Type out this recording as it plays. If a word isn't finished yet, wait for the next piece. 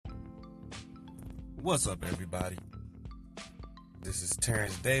What's up, everybody? This is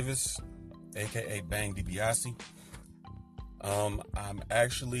Terrence Davis, aka Bang DiBiase.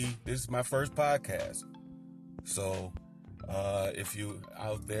 This is my first podcast. So, if you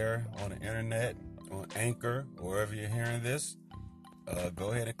out there on the internet, on Anchor, or wherever you're hearing this, go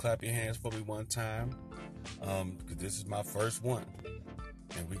ahead and clap your hands for me one time. Because this is my first one.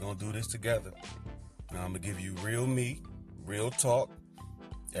 And we're going to do this together. I'm going to give you real me, real talk.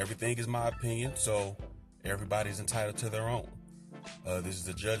 Everything is my opinion, so everybody's entitled to their own. This is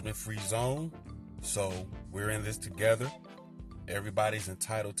a judgment-free zone, so we're in this together. Everybody's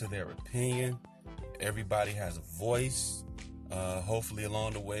entitled to their opinion. Everybody has a voice. Hopefully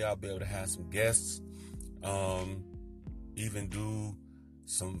along the way I'll be able to have some guests, even do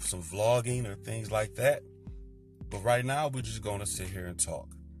some vlogging or things like that. But right now we're just going to sit here and talk.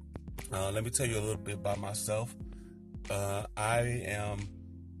 Let me tell you a little bit about myself. I am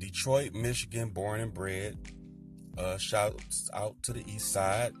Detroit, Michigan, born and bred. Shouts out to the east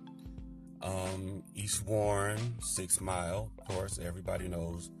side. East Warren, 6 Mile. Of course, everybody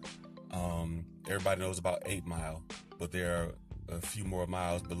knows. Everybody knows about 8 Mile, but there are a few more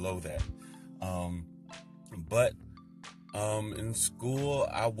miles below that. But in school,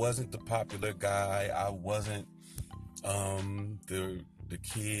 I wasn't the popular guy. I wasn't the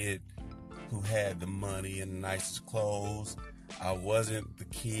kid who had the money and the nicest clothes. I wasn't the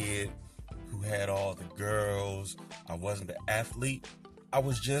kid who had all the girls. I wasn't the athlete. I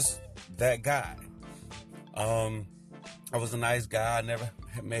was just that guy. I was a nice guy. I never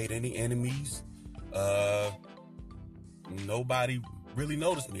made any enemies. Nobody really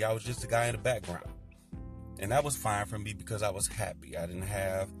noticed me. I was just a guy in the background. And that was fine for me because I was happy. I didn't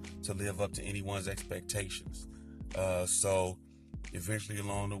have to live up to anyone's expectations. So eventually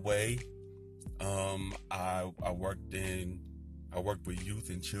along the way, I worked with youth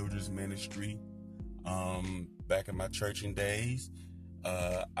and children's ministry back in my churching days.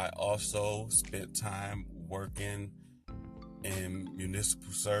 I also spent time working in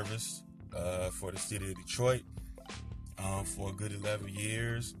municipal service for the city of Detroit for a good 11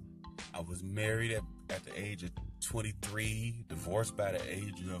 years. I was married at the age of 23, divorced by the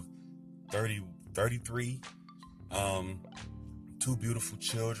age of 33. 2 beautiful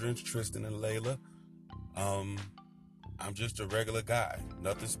children, Tristan and Layla. I'm just a regular guy,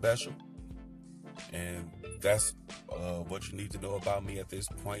 nothing special. And that's what you need to know about me at this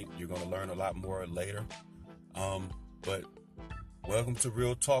point. You're going to learn a lot more later. But welcome to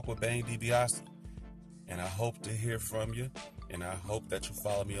Real Talk with Bang DiBiase. And I hope to hear from you. And I hope that you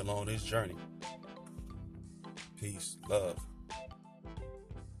follow me along this journey. Peace, love.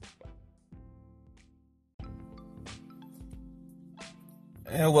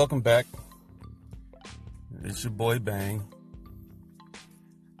 And welcome back. It's your boy Bang.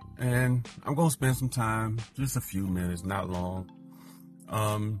 And I'm going to spend some time, just a few minutes, not long,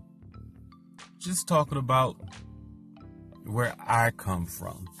 just talking about where I come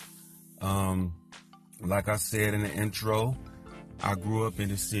from. Like I said in the intro, I grew up in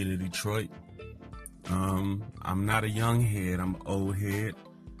the city of Detroit. I'm not a young head, I'm old head.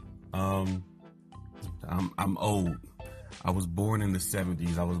 I'm old. I was born in the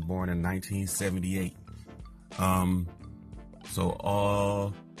 70s. I was born in 1978. So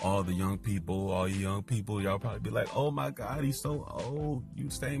all the young people, all you young people, y'all probably be like, oh my God, he's so old. You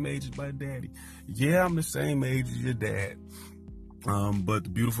the same age as my daddy. Yeah, I'm the same age as your dad. But the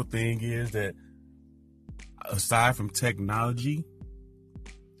beautiful thing is that aside from technology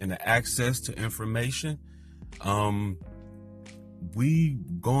and the access to information, we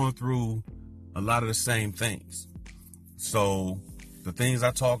going through a lot of the same things. So the things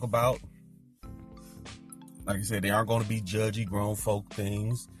I talk about, like I said, they aren't going to be judgy grown folk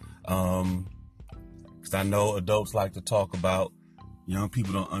things. Because I know adults like to talk about young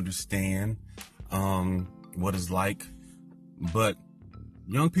people don't understand what it's like. But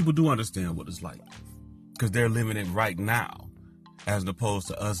young people do understand what it's like. Because they're living it right now. As opposed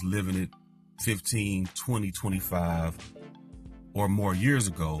to us living it 15, 20, 25 or more years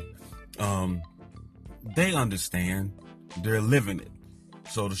ago. They understand. They're living it.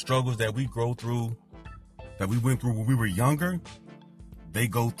 So the struggles that we went through when we were younger, they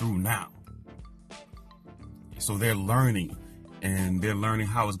go through now. So they're learning, and they're learning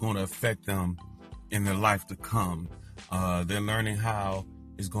how it's going to affect them in their life to come. They're learning how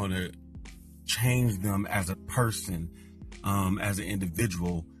it's going to change them as a person, as an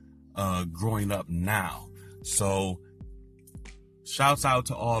individual, growing up now. So shouts out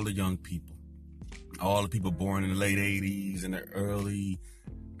to all the young people. All the people born in the late 80s and the early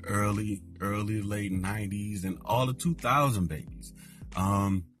late 90s and all the 2000 babies.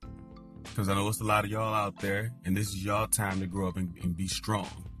 because I know it's a lot of y'all out there, and this is y'all time to grow up and be strong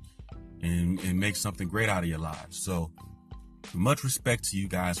and make something great out of your lives. So much respect to you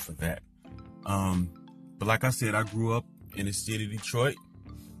guys for that. But like I said, I grew up in the city of Detroit.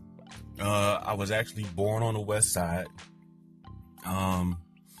 I was actually born on the west side,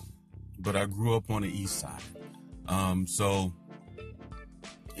 but I grew up on the east side. So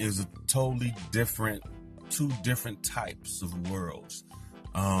it's a totally different, two different types of worlds.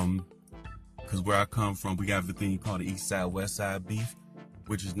 Because where I come from, we got the thing called the east side, west side beef,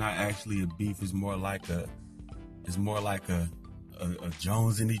 which is not actually a beef. It's more like a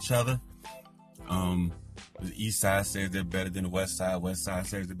Jones in each other. The east side says they're better than the west side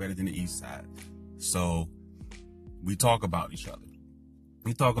says they're better than the east side. So we talk about each other.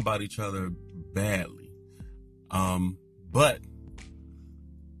 We talk about each other badly. But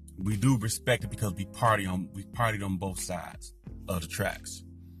we do respect it because we partied on both sides of the tracks.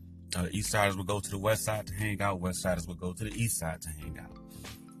 East siders will go to the west side to hang out. West siders will go to the east side to hang out.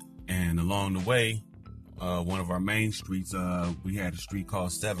 And along the way, one of our main streets, we had a street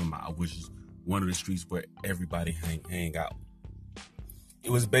called 7 Mile, which is one of the streets where everybody hang out.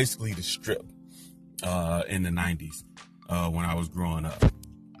 It was basically the strip in the 90s when I was growing up.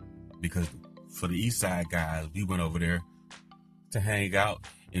 Because for the east side guys, we went over there to hang out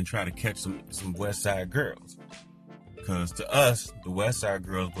and try to catch some west side girls. Because to us, the west side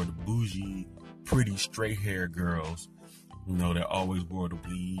girls were the bougie, pretty straight hair girls, you know, that always wore the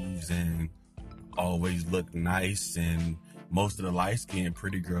weaves and always looked nice, and most of the light-skinned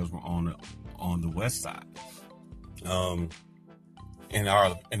pretty girls were on the west side. In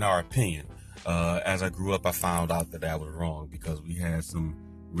our opinion, as I grew up, I found out that was wrong, because we had some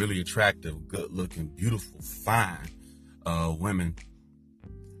really attractive, good-looking, beautiful, fine women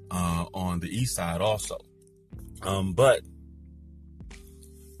on the east side also. But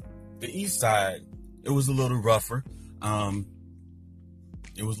the east side, it was a little rougher.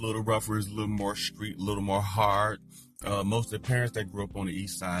 It was a little more street, a little more hard. Most of the parents that grew up on the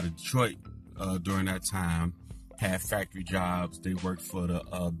east side of Detroit during that time had factory jobs. They worked for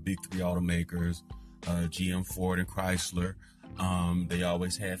the big three automakers, GM, Ford, and Chrysler. They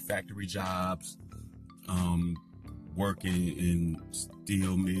always had factory jobs, working in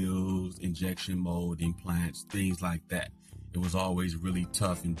steel mills, injection molding plants, things like that. It was always really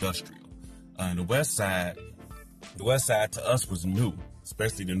tough industrial. And the west side to us was new,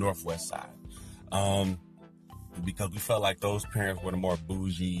 especially the northwest side, because we felt like those parents were the more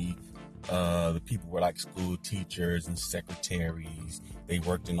bougie. The people were like school teachers and secretaries. They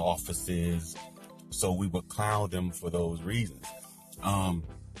worked in offices, so we would clown them for those reasons.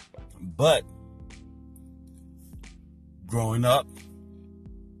 But growing up,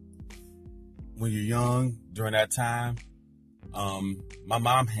 when you're young, during that time, my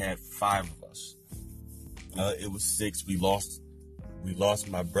mom had 5 of us. It was 6. We lost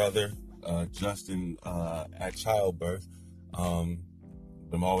my brother, Justin, at childbirth.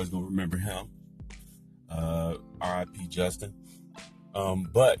 But I'm always gonna remember him. R.I.P. Justin.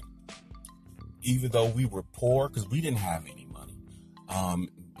 But even though we were poor, because we didn't have any money,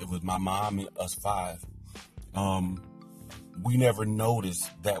 it was my mom and us 5. We never noticed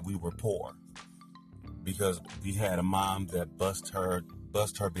that we were poor, because we had a mom that bust her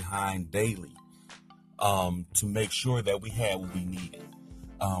behind daily, to make sure that we had what we needed.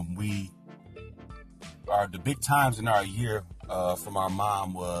 The big times in our year from our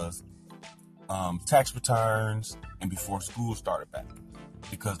mom was tax returns and before school started back,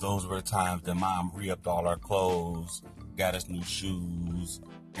 because those were the times that mom re-upped all our clothes, got us new shoes,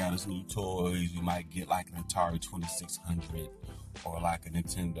 got us new toys. We might get like an Atari 2600 or like a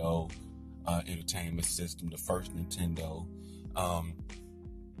Nintendo Entertainment System, the first Nintendo.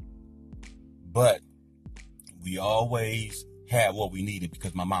 But we always had what we needed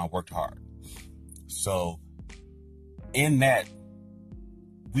because my mom worked hard. So in that,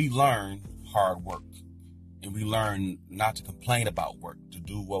 we learned hard work, and we learned not to complain about work, to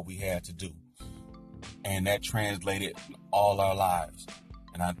do what we had to do. And that translated all our lives.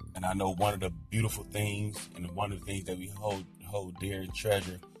 And I know one of the beautiful things, and one of the things that we hold dear and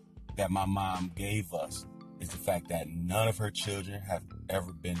treasure that my mom gave us, is the fact that none of her children have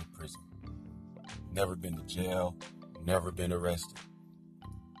ever been to prison, never been to jail, never been arrested,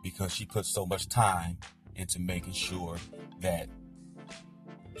 because she put so much time into making sure that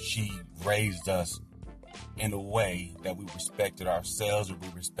she raised us in a way that we respected ourselves and we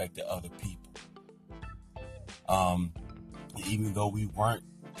respected other people. Even though we weren't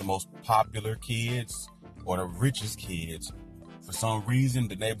the most popular kids or the richest kids, for some reason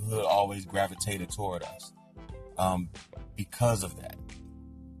the neighborhood always gravitated toward us because of that.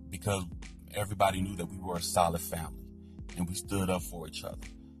 Because everybody knew that we were a solid family and we stood up for each other.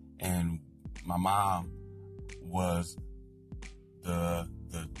 And my mom was the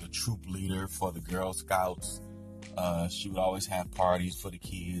troop leader for the Girl Scouts. She would always have parties for the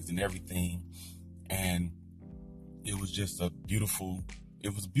kids and everything. And it was just a beautiful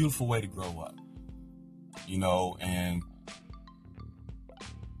way to grow up, and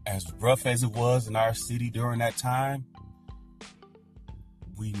as rough as it was in our city during that time,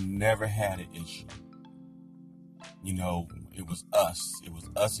 we never had an issue. It was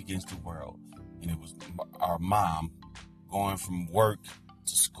us against the world. And it was our mom going from work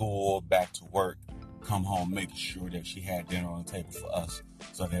to school, back to work, come home, making sure that she had dinner on the table for us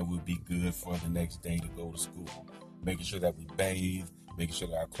so that we'd be good for the next day to go to school. Making sure that we bathed, making sure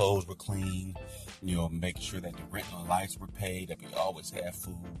that our clothes were clean, making sure that the rent and the lights were paid, that we always had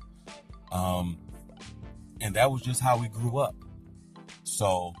food. And that was just how we grew up.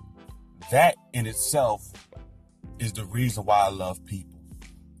 So that in itself is the reason why I love people.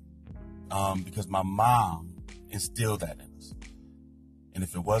 Because my mom instilled that in us. And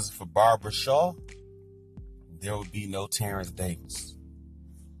if it wasn't for Barbara Shaw, there would be no Terrence Davis.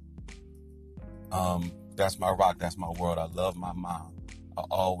 That's my rock. That's my world. I love my mom. I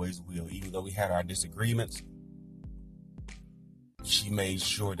always will. Even though we had our disagreements, she made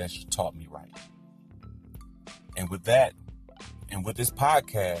sure that she taught me right. And with that, and with this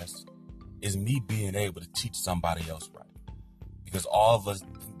podcast, is me being able to teach somebody else right. Because all of us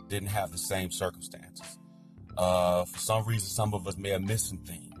didn't have the same circumstances. For some reason, some of us may have missed some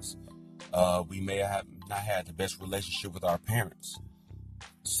things. We may have not had the best relationship with our parents.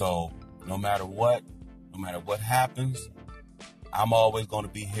 So no matter what happens, I'm always going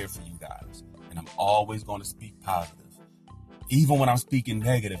to be here for you guys. And I'm always going to speak positive. Even when I'm speaking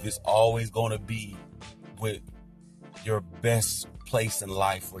negative, it's always going to be with your best place in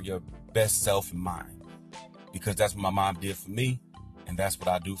life or your best self in mind. Because that's what my mom did for me. And that's what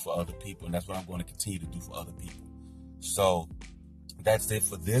I do for other people. And that's what I'm going to continue to do for other people. So that's it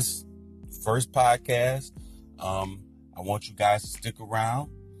for this first podcast. I want you guys to stick around.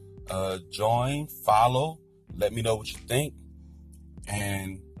 Join, follow, let me know what you think,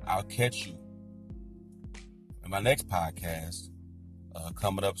 and I'll catch you in my next podcast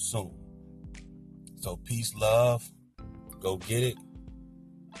coming up soon. So peace, love, go get it,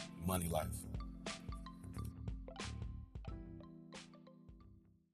 money life.